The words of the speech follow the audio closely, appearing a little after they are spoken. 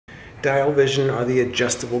Dial Vision are the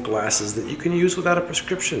adjustable glasses that you can use without a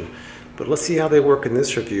prescription. But let's see how they work in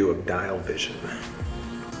this review of Dial Vision.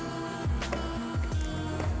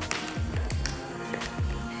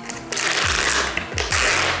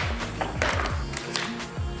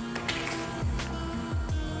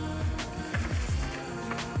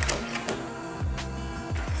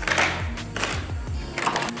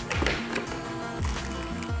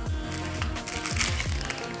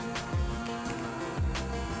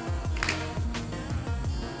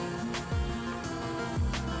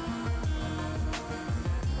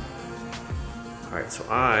 Alright, so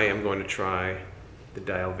I am going to try the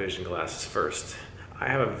Dial Vision glasses first. I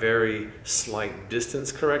have a very slight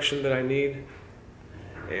distance correction that I need,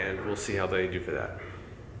 and we'll see how they do for that.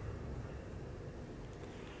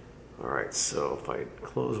 Alright, so if I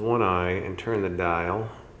close one eye and turn the dial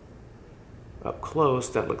up close,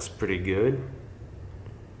 that looks pretty good.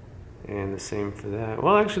 And the same for that.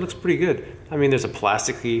 Well, it actually looks pretty good. I mean, there's a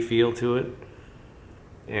plasticky feel to it,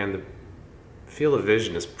 and the field of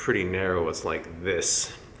vision is pretty narrow. It's like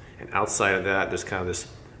this, and outside of that there's kind of this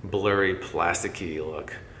blurry plasticky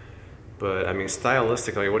look. But I mean,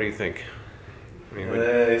 stylistically, what do you think? I mean,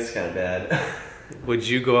 it's kind of bad. Would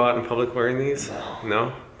you go out in public wearing these? No.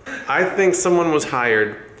 No? I think someone was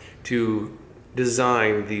hired to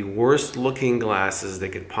design the worst looking glasses they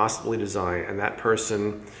could possibly design, and that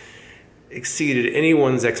person exceeded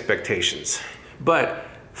anyone's expectations. But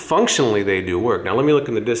functionally they do work. Now let me look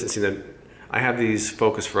in the distance. See, that I have these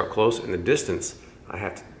focused for up close. In the distance, I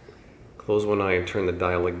have to close one eye and turn the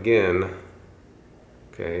dial again.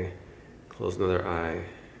 Okay, close another eye,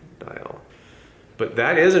 dial. But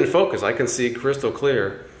that is in focus. I can see crystal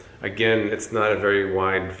clear. Again, it's not a very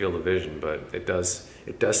wide field of vision, but it does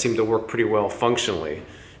seem to work pretty well functionally,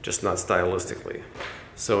 just not stylistically.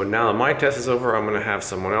 So now that my test is over, I'm gonna have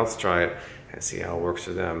someone else try it and see how it works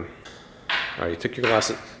for them. All right, you took your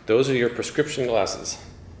glasses. Those are your prescription glasses.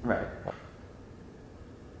 Right.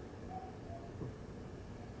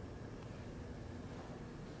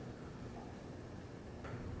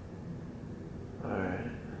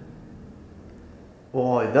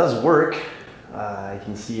 Well, it does work. I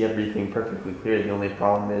can see everything perfectly clear. The only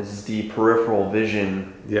problem is the peripheral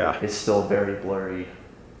vision is still very blurry,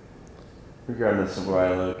 regardless of where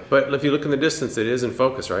I look. But if you look in the distance, it is in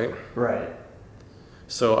focus, right? Right.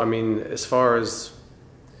 So, I mean, as far as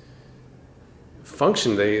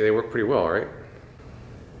function, they work pretty well, right?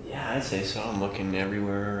 Yeah, I'd say so. I'm looking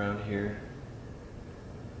everywhere around here.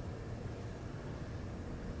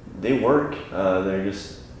 They work. They're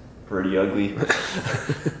just pretty ugly.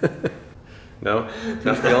 No?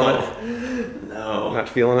 Not feeling it? No. Not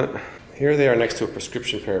feeling it? Here they are next to a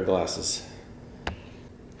prescription pair of glasses.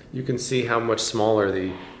 You can see how much smaller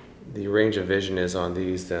the range of vision is on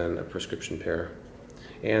these than a prescription pair.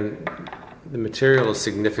 And the material is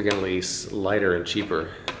significantly lighter and cheaper.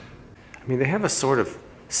 I mean, they have a sort of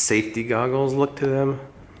safety goggles look to them,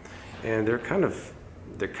 and they're kind of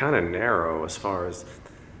narrow as far as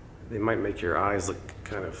they might make your eyes look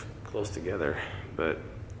kind of close together, but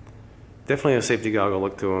definitely a safety goggle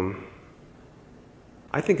look to them.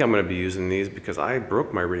 I think I'm going to be using these because I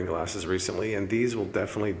broke my reading glasses recently, and these will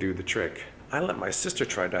definitely do the trick. I let my sister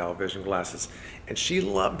try Dial Vision glasses, and she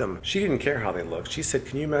loved them. She didn't care how they looked. She said,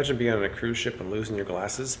 can you imagine being on a cruise ship and losing your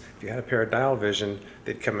glasses? If you had a pair of Dial Vision,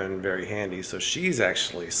 they'd come in very handy. So she's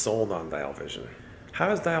actually sold on Dial Vision. How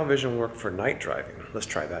does Dial Vision work for night driving? Let's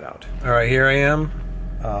try that out. All right, here I am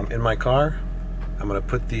in my car. I'm gonna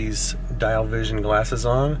put these Dial Vision glasses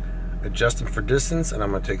on, adjust them for distance, and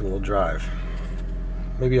I'm gonna take a little drive.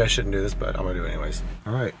 Maybe I shouldn't do this, but I'm gonna do it anyways.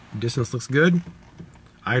 All right, distance looks good.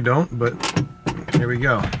 I don't, but here we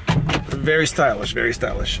go. Very stylish, very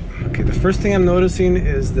stylish. Okay, the first thing I'm noticing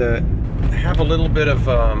is that I have a little bit of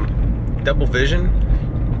double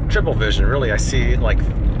vision, triple vision, really. I see like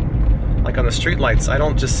on the street lights, I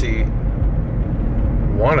don't just see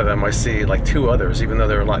one of them, I see like two others, even though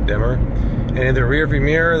they're a lot dimmer. And in the rear view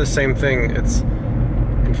mirror, the same thing.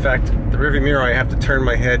 In fact, the rear view mirror, I have to turn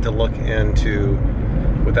my head to look into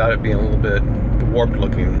without it being a little bit warped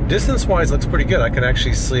looking. Distance wise, looks pretty good. I can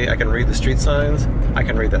actually see, I can read the street signs. I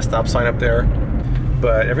can read that stop sign up there.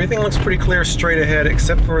 But everything looks pretty clear straight ahead,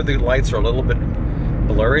 except for the lights are a little bit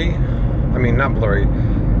blurry. I mean, not blurry.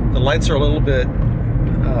 The lights are a little bit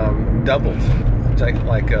doubled.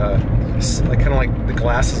 Like kind of like the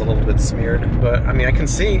glass is a little bit smeared. But I mean, I can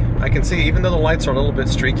see, even though the lights are a little bit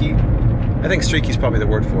streaky. I think streaky is probably the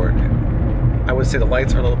word for it. I would say the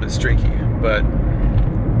lights are a little bit streaky, but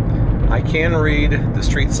I can read the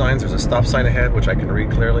street signs. There's a stop sign ahead, which I can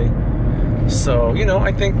read clearly. So, you know,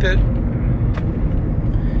 I think that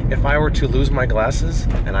If I were to lose my glasses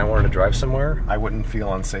and I wanted to drive somewhere, I wouldn't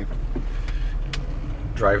feel unsafe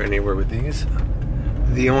drive anywhere with these.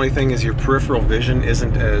 The only thing is your peripheral vision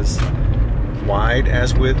isn't as wide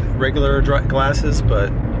as with regular glasses,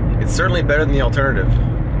 but it's certainly better than the alternative.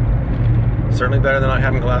 Certainly better than not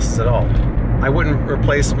having glasses at all. I wouldn't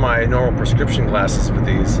replace my normal prescription glasses with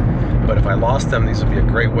these, but if I lost them, these would be a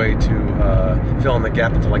great way to fill in the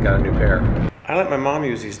gap until I got a new pair. I let my mom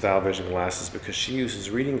use these style vision glasses because she uses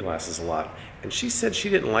reading glasses a lot, and she said she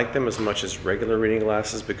didn't like them as much as regular reading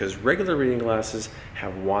glasses because regular reading glasses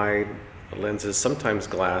have wide lenses, sometimes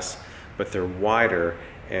glass, but they're wider,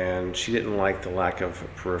 and she didn't like the lack of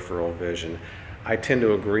peripheral vision. I tend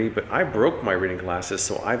to agree, but I broke my reading glasses,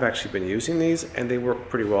 so I've actually been using these, and they work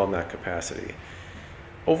pretty well in that capacity.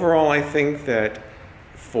 Overall, I think that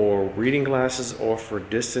for reading glasses or for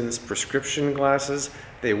distance prescription glasses,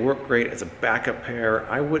 they work great as a backup pair.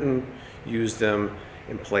 I wouldn't use them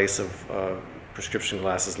in place of prescription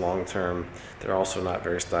glasses long term. They're also not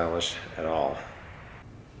very stylish at all.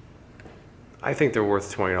 I think they're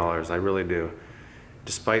worth $20, I really do.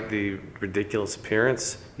 Despite the ridiculous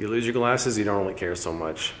appearance, you lose your glasses, you don't really care so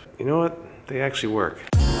much. You know what? They actually work.